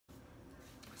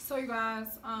So you guys,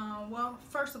 well,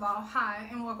 first of all, hi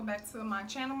and welcome back to my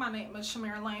channel. My name is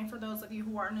Chamira, Elaine. For those of you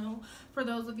who are new, for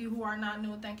those of you who are not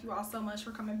new, thank you all so much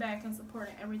for coming back and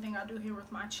supporting everything I do here with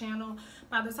my channel.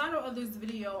 By the title of this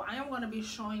video, I am going to be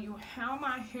showing you how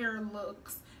my hair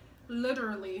looks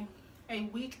literally a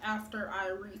week after I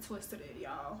retwisted it,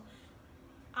 y'all.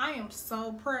 I am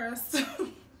so pressed.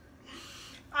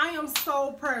 I am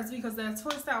so pressed because that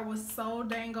twist out was so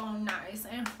dang on nice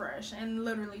and fresh, and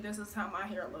literally this is how my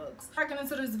hair looks. Getting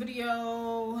into this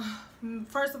video,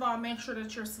 first of all, make sure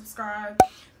that you're subscribed.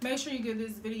 Make sure you give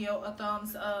this video a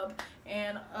thumbs up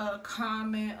and a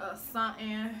comment,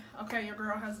 something. Okay, your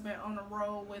girl has been on a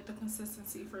roll with the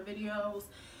consistency for videos.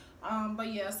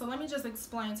 But yeah, so let me just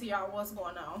explain to y'all what's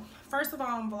going on. First of all,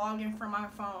 I'm vlogging from my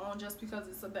phone just because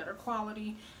it's a better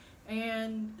quality.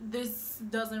 And this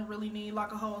doesn't really need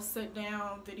like a whole sit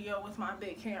down video with my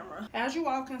big camera. As you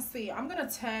all can see, I'm gonna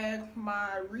tag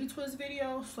my retwist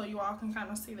video so you all can kind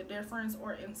of see the difference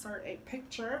or insert a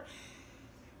picture.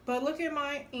 But look at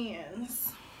my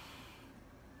ends,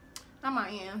 not my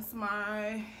ends,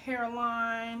 my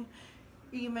hairline,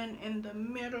 even in the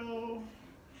middle.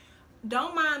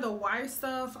 Don't mind the white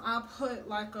stuff. I put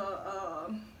like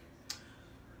a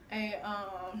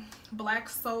black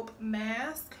soap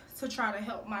mask to try to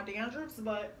help my dandruffs,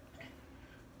 but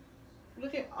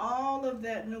look at all of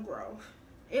that new growth.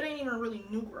 It ain't even really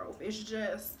new growth, it's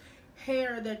just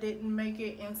hair that didn't make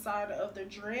it inside of the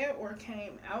dread or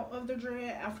came out of the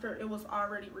dread after it was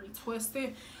already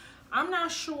retwisted. I'm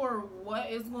not sure what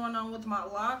is going on with my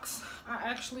locks. I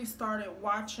actually started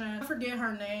watching, I forget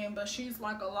her name, but she's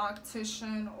like a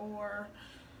loctician or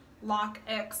lock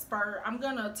expert. I'm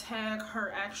gonna tag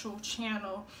her actual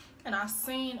channel, and I've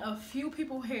seen a few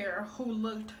people here who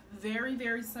looked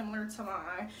very similar to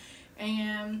mine,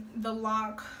 and the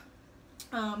lock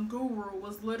guru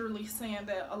was literally saying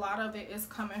that a lot of it is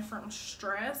coming from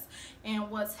stress, and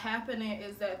what's happening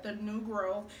is that the new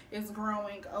growth is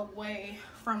growing away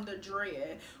from the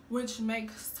dread, which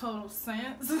makes total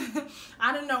sense.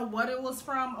 I didn't know what it was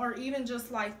from, or even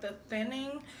just like the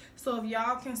thinning. So if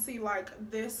y'all can see, like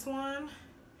this one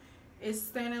is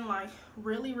thinning like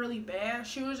really bad.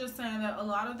 She was just saying that a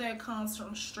lot of that comes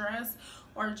from stress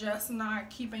or just not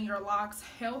keeping your locks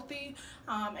healthy,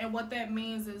 and what that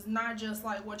means is not just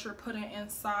like what you're putting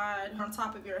inside on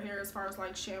top of your hair as far as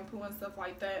like shampoo and stuff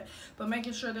like that, but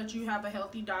making sure that you have a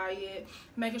healthy diet,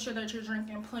 making sure that you're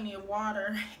drinking plenty of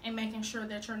water, and making sure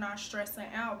that you're not stressing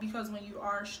out, because when you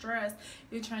are stressed,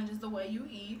 it changes the way you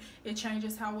eat, it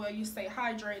changes how well you stay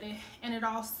hydrated, and it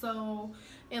also,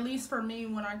 at least for me,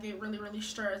 when I get really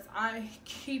stressed, I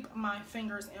keep my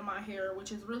fingers in my hair,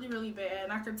 which is really bad,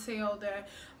 and I could tell that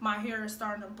my hair is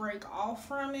starting to break off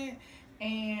from it,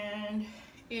 and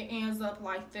it ends up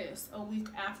like this a week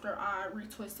after I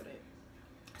retwisted it.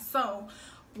 So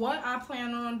what I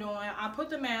plan on doing, I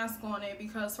put the mask on it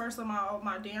because first of all,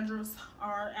 my dandruffs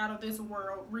are out of this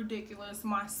world, ridiculous.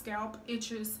 My scalp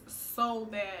itches so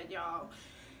bad, y'all.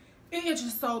 It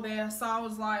itches so bad, so I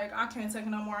was like, I can't take it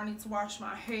no more. I need to wash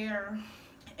my hair.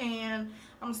 And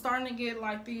I'm starting to get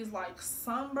like these like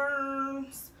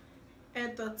sunburns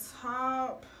at the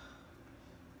top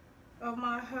of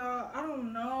my hair. I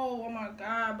don't know, oh my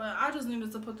god, but I just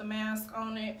needed to put the mask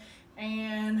on it,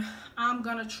 and I'm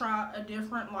gonna try a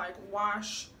different like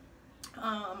wash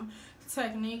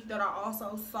technique that I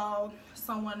also saw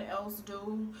someone else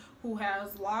do who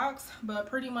has locks. But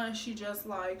pretty much she just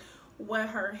like wet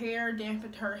her hair,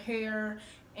 dampened her hair,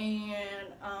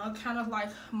 and kind of like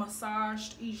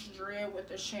massaged each dread with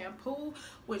the shampoo,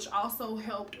 which also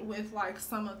helped with like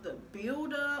some of the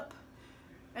buildup.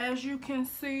 As you can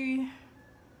see,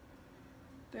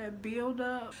 that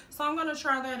buildup. So I'm gonna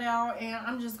try that out, and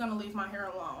I'm just gonna leave my hair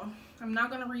alone. I'm not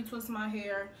gonna retwist my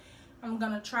hair. I'm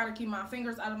gonna try to keep my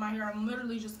fingers out of my hair. I'm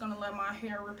literally just gonna let my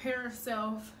hair repair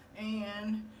itself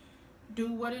and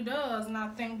do what it does, and I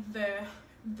think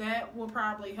that will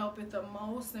probably help it the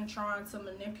most in trying to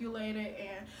manipulate it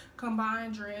and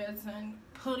combine dreads and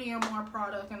put in more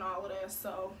product and all of that.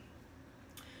 So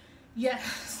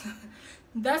yes,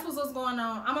 that's what's going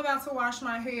on. I'm about to wash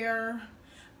my hair.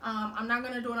 I'm not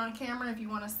going to do it on camera. If you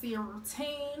want to see a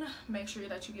routine, make sure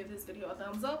that you give this video a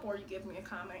thumbs up, or you give me a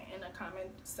comment in the comment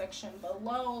section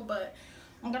below. But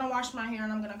I'm going to wash my hair,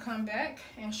 and I'm going to come back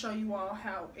and show you all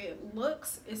how it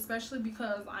looks, especially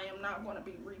because I am not going to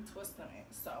be retwisting it.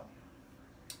 So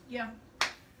yeah.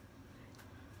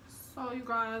 So you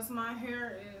guys, my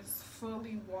hair is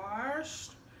fully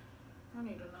washed. I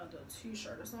need another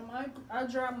t-shirt or something. I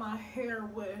dried my hair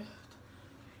with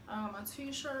a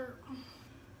t-shirt.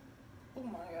 Oh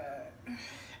my god.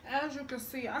 As you can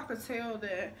see, I could tell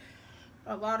that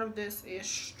a lot of this is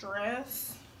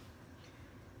stress,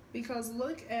 because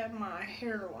look at my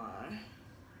hairline.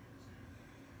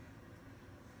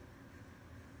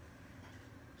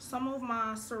 Some of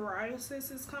my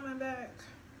psoriasis is coming back,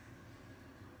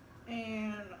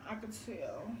 and I could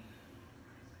tell.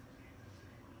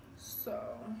 So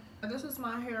this is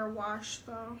my hair wash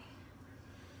though.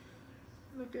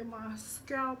 Look at my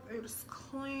scalp, it's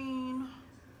clean.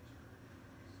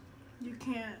 You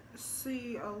can't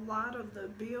see a lot of the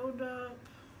buildup.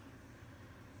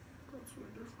 Go to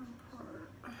a different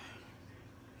part.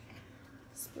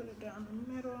 Split it down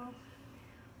the middle.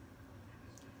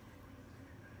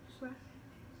 So,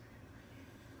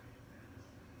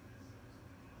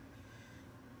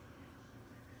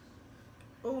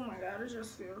 oh my god, it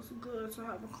just feels good to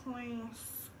have a clean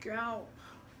scalp.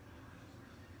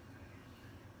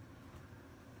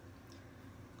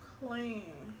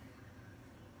 Clean.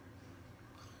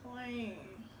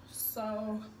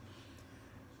 So,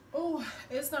 oh,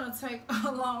 it's gonna take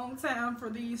a long time for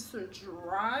these to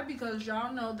dry, because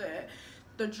y'all know that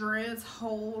the dreads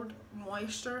hold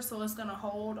moisture, so it's gonna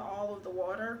hold all of the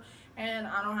water, and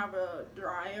I don't have a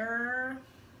dryer,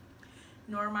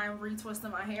 nor am I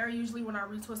retwisting my hair. Usually when I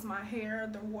retwist my hair,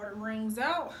 the water wrings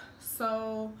out.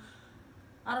 So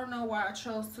I don't know why I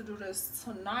chose to do this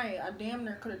tonight. I damn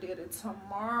near could have did it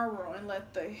tomorrow and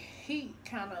let the heat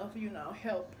kind of, you know,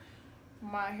 help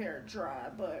my hair dry.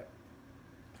 But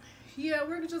yeah,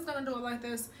 we're just gonna do it like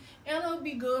this, and it'll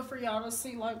be good for y'all to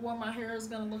see like what my hair is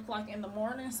gonna look like in the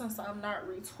morning, since I'm not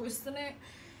retwisting it.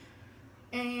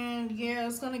 And yeah,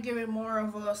 it's gonna give it more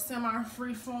of a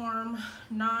semi-freeform,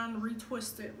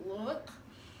 non-retwisted look,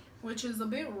 which is a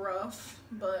bit rough,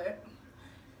 but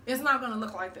it's not gonna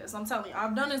look like this. I'm telling you,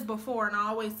 I've done this before, and I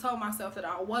always told myself that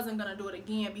I wasn't gonna do it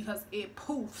again because it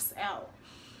poofs out.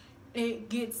 It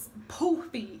gets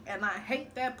poofy, and I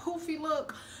hate that poofy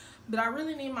look. But I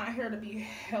really need my hair to be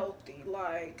healthy.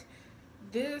 Like,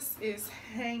 this is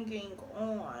hanging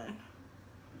on.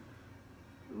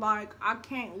 Like, I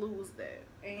can't lose that.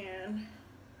 And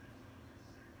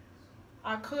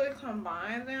I could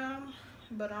combine them,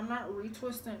 but I'm not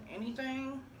retwisting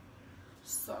anything.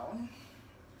 So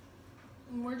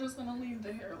we're just gonna leave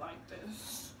the hair like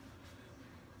this.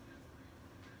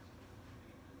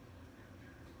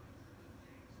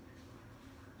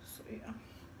 So yeah.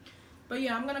 But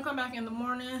yeah, I'm gonna come back in the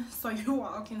morning so you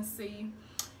all can see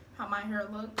how my hair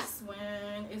looks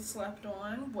when it's left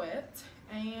on wet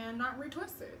and not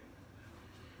retwisted.